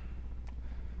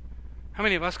 How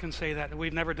many of us can say that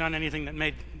we've never done anything that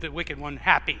made the wicked one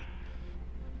happy?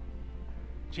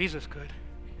 Jesus could.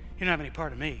 He didn't have any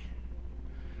part of me.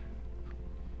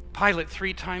 Pilate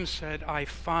 3 times said, I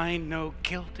find no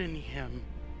guilt in him.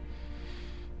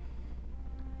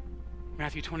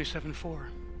 Matthew 27:4,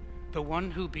 the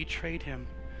one who betrayed him,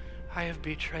 I have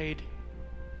betrayed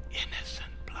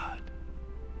innocent blood.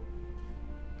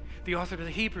 The author of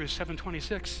the Hebrews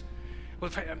 7:26,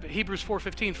 Hebrews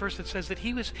 4:15, first it says that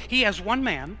he as one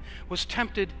man was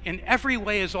tempted in every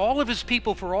way as all of his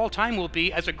people for all time will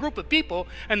be, as a group of people,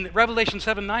 and Revelation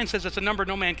 7:9 says it's a number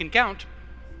no man can count,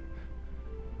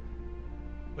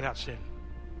 without sin.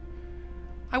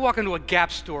 I walk into a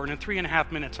Gap store and in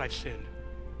 3.5 minutes I've sinned.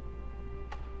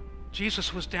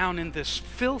 Jesus was down in this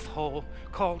filth hole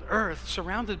called earth,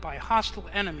 surrounded by hostile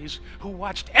enemies who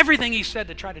watched everything he said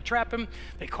to try to trap him.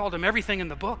 They called him everything in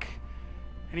the book,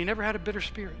 and he never had a bitter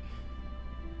spirit.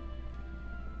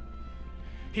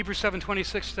 Hebrews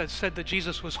 7:26 said that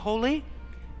Jesus was holy,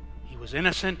 he was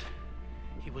innocent,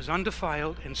 he was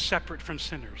undefiled, and separate from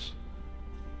sinners.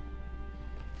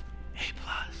 A+.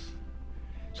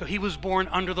 So he was born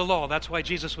under the law. That's why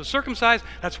Jesus was circumcised.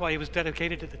 That's why he was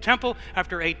dedicated to the temple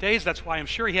after 8 days. That's why I'm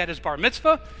sure he had his bar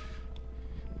mitzvah.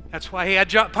 That's why he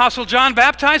had Apostle John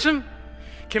baptize him.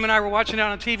 Kim and I were watching it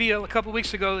on TV a couple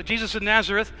weeks ago, Jesus of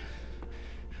Nazareth.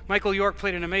 Michael York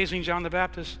played an amazing John the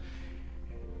Baptist.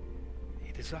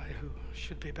 It is I who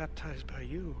should be baptized by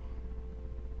you,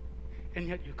 and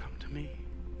yet you come to me.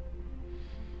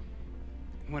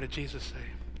 And what did Jesus say?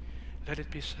 Let it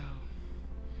be so,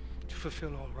 to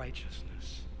fulfill all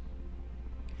righteousness.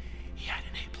 He had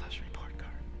an A+ report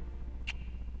card.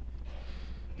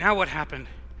 Now what happened?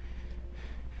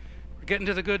 We're getting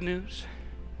to the good news.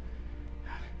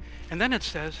 And then it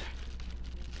says,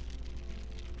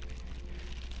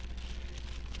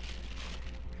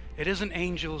 it isn't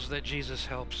angels that Jesus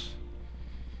helps.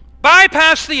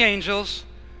 Bypass the angels,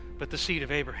 but the seed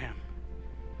of Abraham.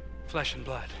 Flesh and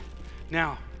blood.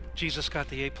 Now, Jesus got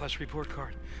the A+ report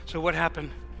card. So what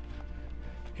happened?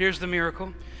 Here's the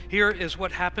miracle. Here is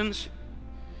what happens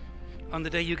on the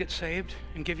day you get saved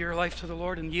and give your life to the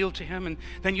Lord and yield to him, and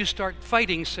then you start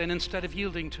fighting sin instead of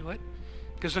yielding to it.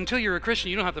 Because until you're a Christian,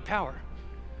 you don't have the power.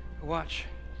 Watch.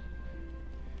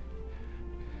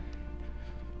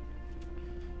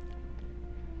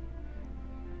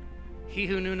 He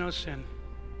who knew no sin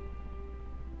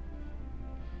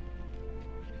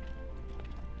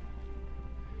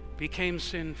became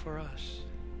sin for us.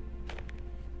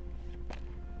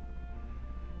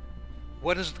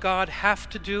 What does God have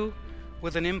to do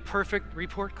with an imperfect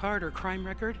report card or crime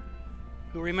record?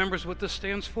 Who remembers what this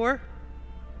stands for?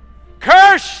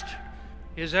 Cursed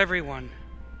is everyone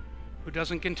who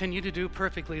doesn't continue to do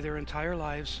perfectly their entire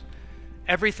lives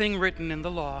everything written in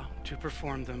the law to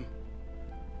perform them.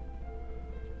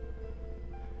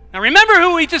 Now remember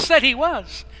who he just said he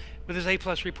was with his A+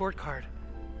 report card.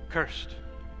 Cursed.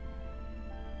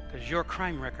 Because your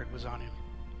crime record was on him.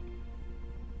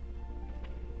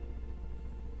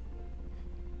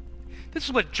 This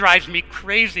is what drives me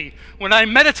crazy when I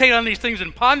meditate on these things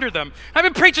and ponder them. I've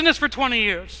been preaching this for 20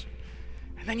 years.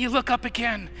 And then you look up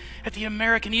again at the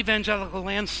American evangelical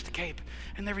landscape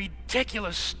and the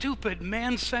ridiculous, stupid,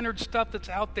 man-centered stuff that's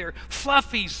out there.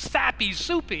 Fluffy, sappy,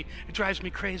 soupy. It drives me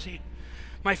crazy.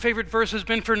 My favorite verse has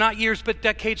been for not years but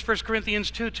decades, 1 Corinthians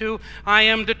 2:2. I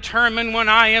am determined when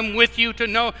I am with you to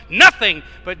know nothing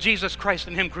but Jesus Christ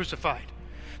and Him crucified.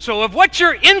 So if what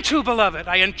you're into, beloved,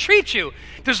 I entreat you,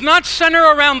 does not center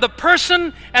around the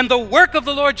person and the work of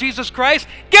the Lord Jesus Christ,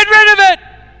 get rid of it.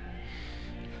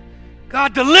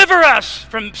 God, deliver us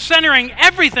from centering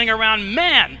everything around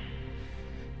man.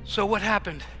 So what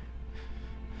happened?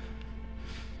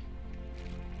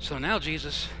 So now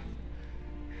Jesus,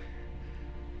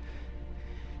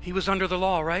 He was under the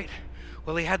law, right?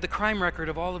 Well, He had the crime record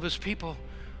of all of His people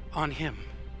on Him.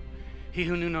 He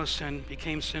who knew no sin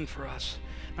became sin for us.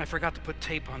 And I forgot to put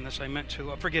tape on this. I meant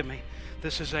to. Forgive me.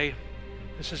 This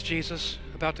is Jesus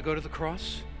about to go to the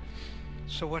cross.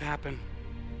 So what happened?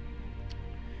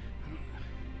 I'm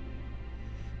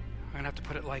going to have to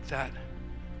put it like that.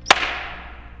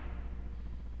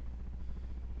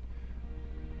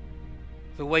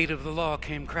 The weight of the law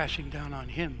came crashing down on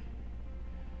Him.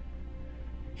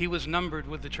 He was numbered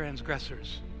with the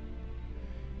transgressors.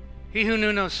 He who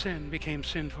knew no sin became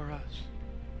sin for us.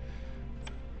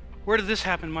 Where did this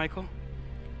happen, Michael?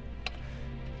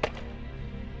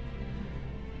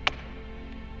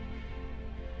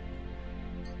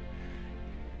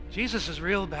 Jesus'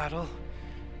 real battle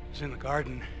was in the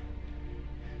garden.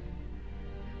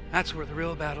 That's where the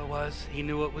real battle was. He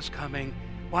knew it was coming.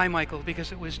 Why, Michael?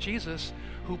 Because it was Jesus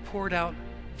who poured out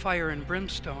fire and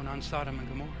brimstone on Sodom and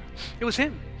Gomorrah. It was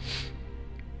Him.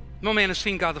 No man has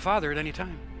seen God the Father at any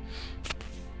time.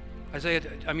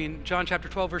 John chapter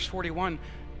 12, verse 41,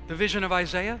 the vision of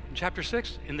Isaiah, in chapter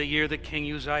 6, in the year that King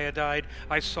Uzziah died,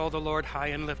 I saw the Lord high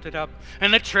and lifted up,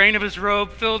 and the train of His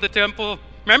robe filled the temple.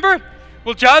 Remember?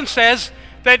 Well, John says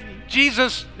that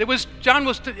they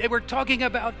were talking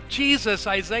about Jesus.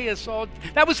 Isaiah saw,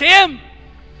 that was Him.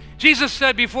 Jesus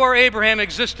said before Abraham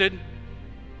existed,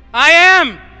 I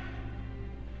am.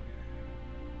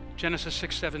 Genesis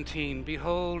 6:17,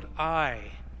 behold, I,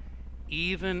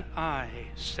 even I,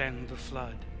 send the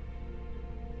flood.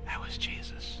 That was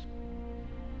Jesus.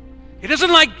 It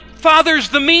isn't like Father's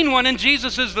the mean one and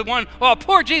Jesus is the one, oh,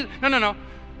 poor Jesus. No.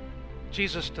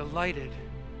 Jesus delighted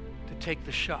to take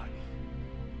the shot.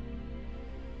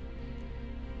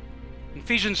 In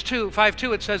Ephesians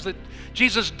 5:2, it says that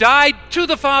Jesus died to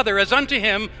the Father as unto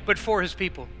Him, but for His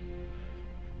people.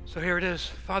 So here it is.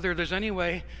 Father, if there's any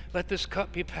way, let this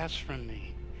cup be passed from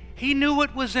me. He knew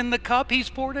what was in the cup. He's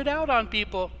poured it out on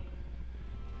people.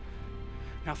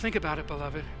 Now think about it,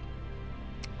 beloved.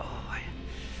 Oh,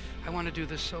 I want to do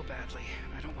this so badly.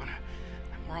 I don't want to.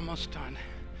 We're almost done.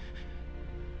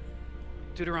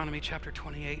 Deuteronomy chapter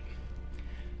 28.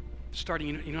 Starting,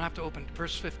 you don't have to open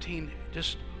verse 15.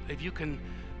 Just, if you can,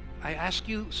 I ask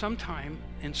you sometime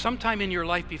in your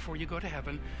life before you go to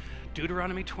heaven,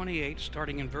 Deuteronomy 28,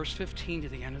 starting in verse 15 to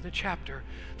the end of the chapter,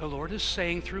 the Lord is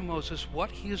saying through Moses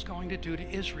what He is going to do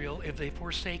to Israel if they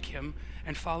forsake Him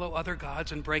and follow other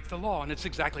gods and break the law. And it's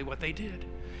exactly what they did.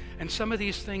 And some of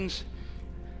these things,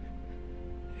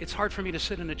 it's hard for me to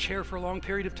sit in a chair for a long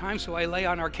period of time, so I lay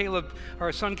on our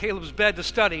son Caleb's bed to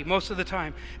study most of the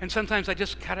time. And sometimes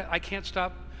I can't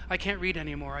stop. I can't read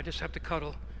anymore. I just have to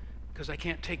cuddle because I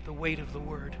can't take the weight of the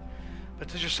word. But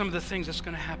these are some of the things that's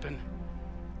going to happen.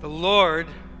 The Lord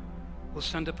will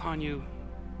send upon you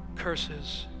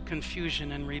curses,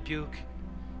 confusion, and rebuke.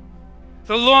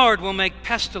 The Lord will make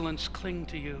pestilence cling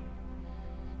to you.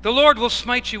 The Lord will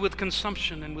smite you with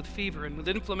consumption and with fever and with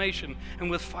inflammation and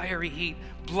with fiery heat,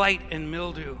 blight and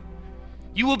mildew.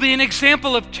 You will be an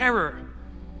example of terror.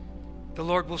 The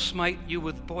Lord will smite you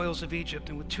with boils of Egypt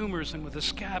and with tumors and with the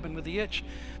scab and with the itch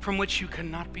from which you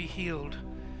cannot be healed.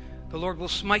 The Lord will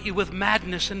smite you with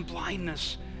madness and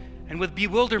blindness and with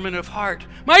bewilderment of heart.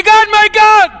 My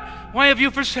God, why have you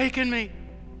forsaken me?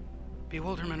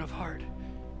 Bewilderment of heart.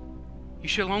 You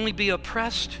shall only be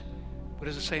oppressed. What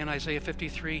does it say in Isaiah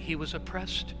 53? He was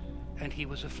oppressed and He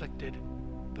was afflicted,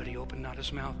 but He opened not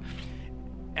His mouth.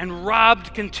 And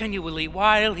robbed continually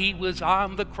while He was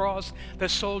on the cross. The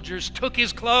soldiers took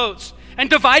His clothes and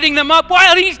dividing them up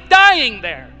while He's dying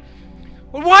there.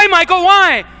 Well, why, Michael?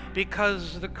 Why?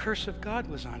 Because the curse of God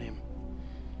was on Him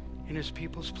in His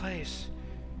people's place.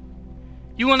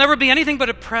 You will never be anything but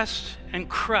oppressed and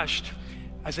crushed.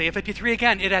 Isaiah 53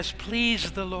 again, it has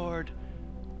pleased the Lord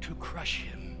to crush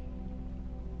Him.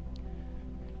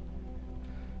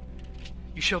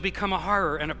 You shall become a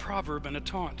horror and a proverb and a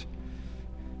taunt.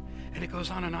 And it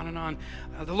goes on and on and on.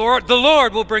 The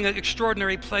Lord will bring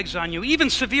extraordinary plagues on you, even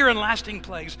severe and lasting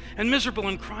plagues, and miserable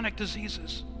and chronic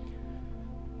diseases.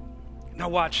 Now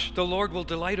watch, the Lord will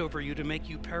delight over you to make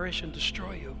you perish and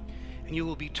destroy you, and you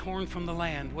will be torn from the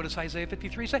land. What does Isaiah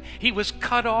 53 say? He was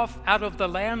cut off out of the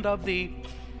land of the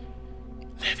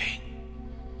living.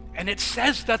 And it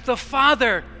says that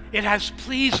it has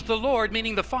pleased the Lord,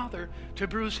 meaning the Father, to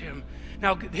bruise him.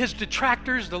 Now his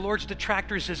detractors, the Lord's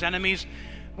detractors, his enemies,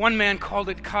 one man called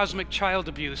it cosmic child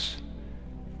abuse.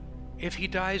 If he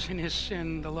dies in his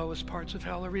sin, the lowest parts of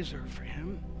hell are reserved for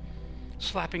him,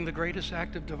 slapping the greatest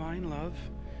act of divine love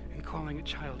and calling it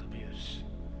child abuse.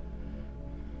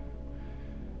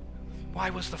 Why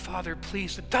was the Father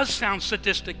pleased? It does sound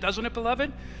sadistic, doesn't it,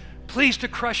 beloved? Pleased to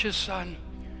crush his Son,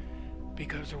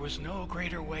 because there was no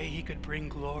greater way he could bring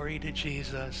glory to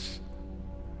Jesus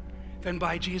than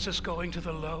by Jesus going to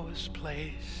the lowest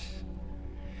place.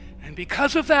 And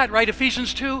because of that, right,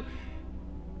 Ephesians 2,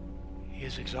 he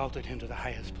has exalted him to the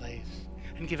highest place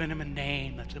and given him a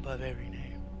name that's above every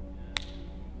name.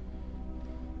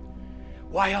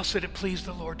 Why else did it please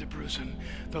the Lord to bruise him?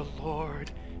 The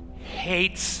Lord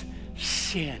hates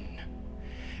sin.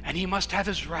 And he must have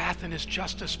his wrath and his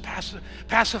justice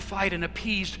pacified and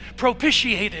appeased,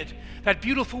 propitiated. That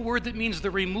beautiful word that means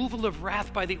the removal of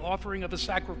wrath by the offering of a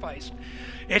sacrifice.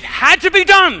 It had to be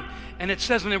done. And it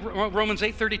says in Romans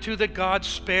 8:32 that God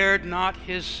spared not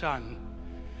his Son.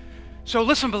 So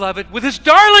listen, beloved, with his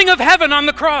darling of heaven on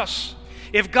the cross,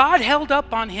 if God held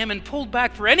up on him and pulled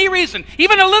back for any reason,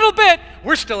 even a little bit,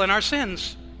 we're still in our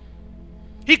sins.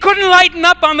 He couldn't lighten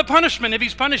up on the punishment if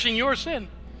he's punishing your sin.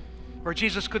 Or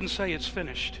Jesus couldn't say it's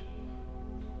finished.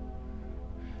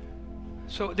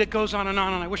 So it goes on, and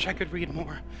I wish I could read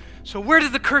more. So where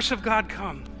did the curse of God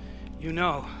come? You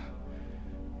know,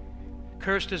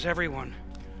 cursed is everyone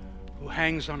who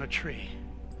hangs on a tree.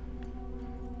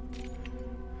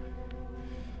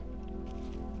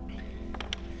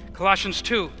 Colossians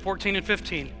 2:14 and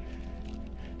 15.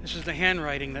 This is the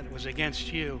handwriting that was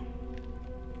against you.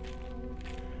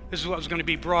 This is what was going to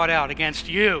be brought out against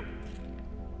you.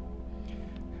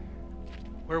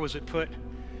 Where was it put? It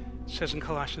says in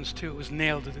Colossians 2, it was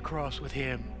nailed to the cross with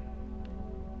him.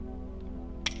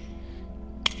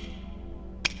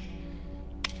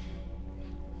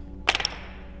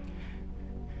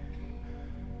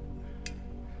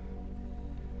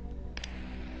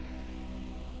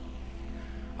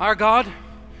 Our God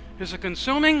is a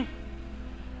consuming,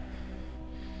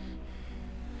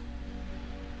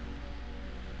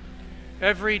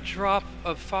 every drop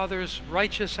of Father's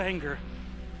righteous anger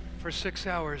for 6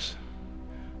 hours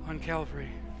on Calvary.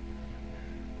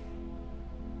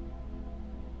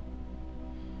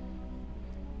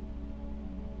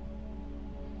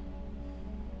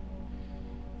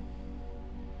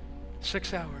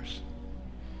 Six hours.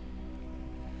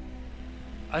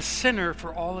 A sinner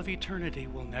for all of eternity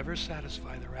will never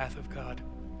satisfy the wrath of God.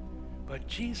 But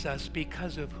Jesus,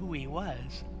 because of who he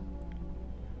was,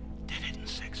 did it in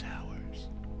 6 hours.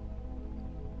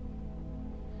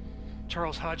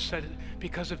 Charles Hodge said,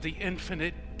 because of the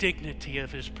infinite dignity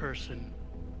of his person,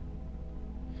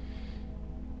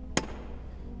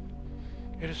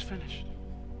 it is finished.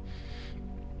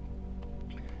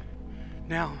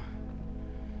 Now,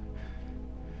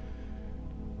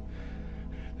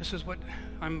 this is what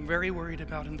I'm very worried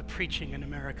about in the preaching in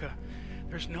America.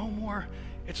 There's no more,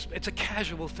 it's a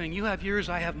casual thing. You have yours,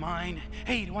 I have mine.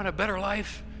 Hey, you want a better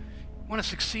life? Want to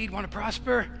succeed? Want to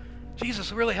prosper?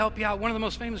 Jesus will really help you out. One of the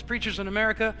most famous preachers in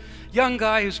America, young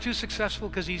guy who's too successful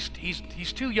because he's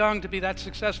too young to be that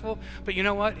successful. But you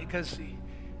know what? Because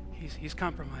he's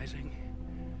compromising.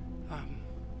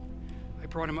 I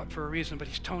brought him up for a reason, but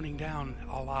he's toning down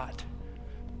a lot.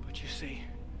 But you see,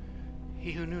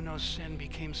 he who knew no sin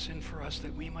became sin for us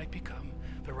that we might become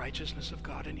the righteousness of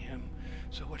God in him.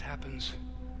 So what happens?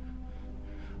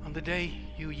 On the day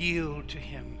you yield to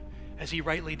him as he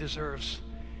rightly deserves,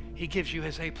 he gives you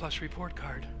his A+ report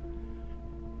card.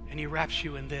 And he wraps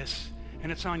you in this.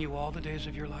 And it's on you all the days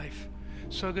of your life.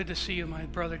 So good to see you, my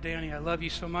brother Danny. I love you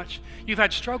so much. You've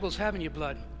had struggles, haven't you,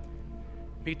 Blood?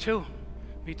 Me too.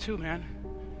 Me too, man.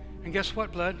 And guess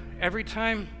what, Blood? Every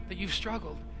time that you've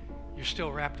struggled, you're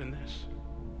still wrapped in this.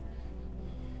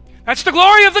 That's the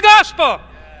glory of the gospel.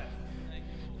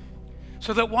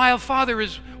 So that while Father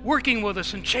is working with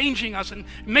us and changing us and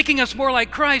making us more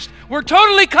like Christ, we're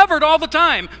totally covered all the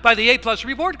time by the A+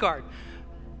 reward card.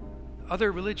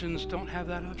 Other religions don't have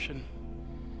that option.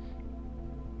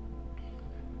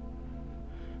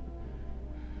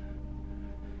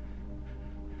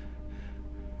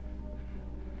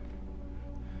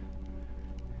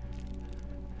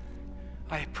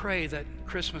 I pray that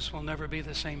Christmas will never be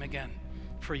the same again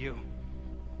for you.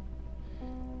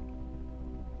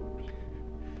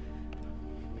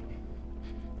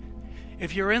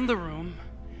 If you're in the room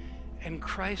and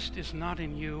Christ is not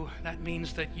in you, that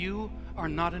means that you are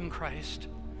not in Christ.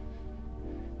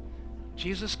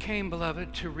 Jesus came,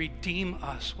 beloved, to redeem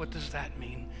us. What does that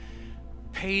mean?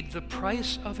 Paid the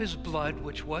price of his blood,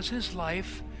 which was his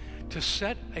life, to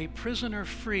set a prisoner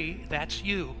free. That's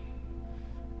you.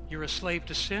 You're a slave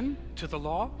to sin, to the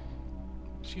law,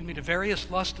 to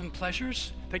various lusts and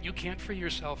pleasures that you can't free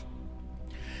yourself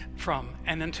from.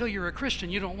 And until you're a Christian,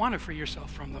 you don't want to free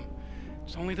yourself from them.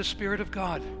 It's only the Spirit of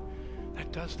God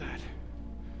that does that.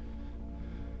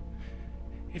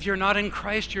 If you're not in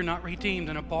Christ, you're not redeemed,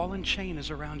 and a ball and chain is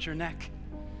around your neck.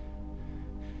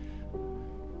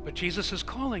 But Jesus is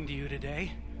calling to you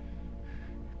today.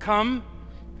 Come,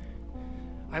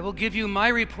 I will give you my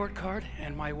report card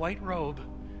and my white robe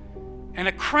and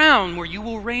a crown where you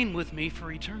will reign with me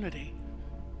for eternity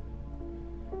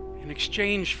in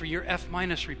exchange for your F-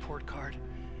 report card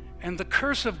and the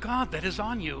curse of God that is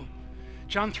on you.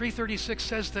 John 3:36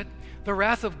 says that the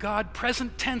wrath of God,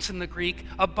 present tense in the Greek,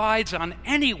 abides on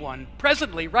anyone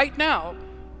presently, right now,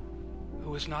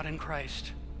 who is not in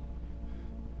Christ.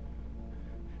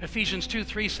 Ephesians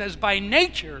 2:3 says, by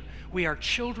nature, we are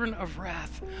children of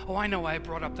wrath. Oh, I know I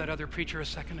brought up that other preacher a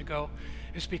second ago.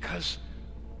 It's because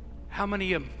how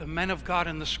many of the men of God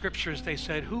in the scriptures, they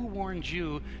said, who warned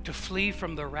you to flee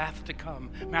from the wrath to come?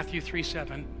 Matthew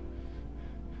 3:7.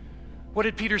 What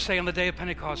did Peter say on the day of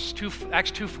Pentecost?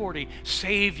 Acts 2:40,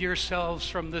 save yourselves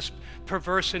from this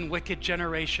perverse and wicked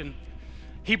generation.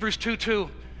 Hebrews 2:2,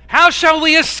 how shall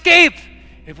we escape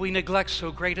if we neglect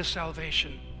so great a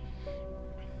salvation?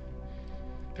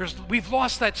 We've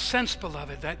lost that sense,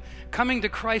 beloved, that coming to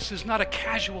Christ is not a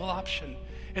casual option.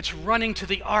 It's running to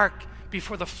the ark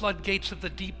before the floodgates of the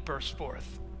deep burst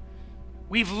forth.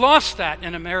 We've lost that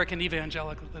in American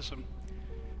evangelicalism.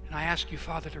 And I ask you,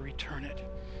 Father, to return it.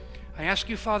 I ask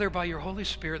you, Father, by your Holy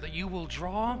Spirit, that you will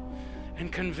draw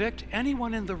and convict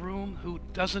anyone in the room who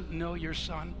doesn't know your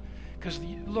Son. Because,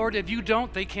 Lord, if you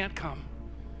don't, they can't come.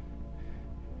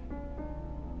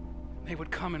 They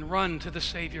would come and run to the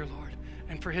Savior, Lord,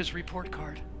 and for his report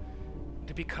card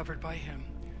to be covered by him.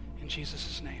 In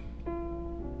Jesus' name.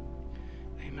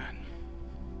 Amen.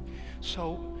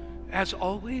 So, as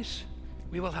always,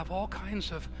 we will have all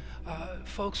kinds of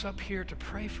folks up here to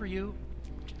pray for you.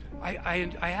 I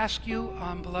ask you,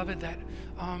 beloved, that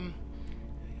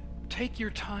take your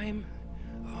time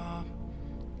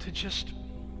to just,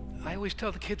 I always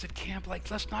tell the kids at camp,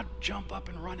 like, let's not jump up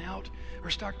and run out or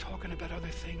start talking about other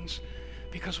things,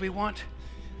 because we want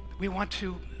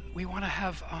to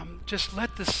have, just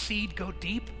let the seed go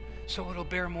deep so it'll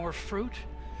bear more fruit.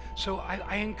 So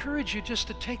I encourage you just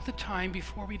to take the time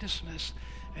before we dismiss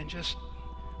and just,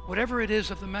 whatever it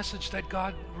is of the message that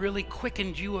God really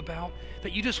quickened you about,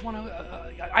 that you just want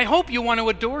to, I hope you want to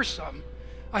adore some.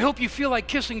 I hope you feel like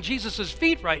kissing Jesus'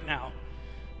 feet right now.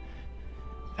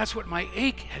 That's what my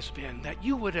ache has been, that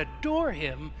you would adore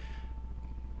him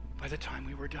by the time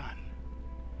we were done.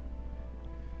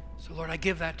 So Lord, I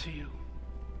give that to you.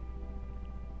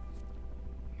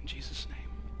 In Jesus' name.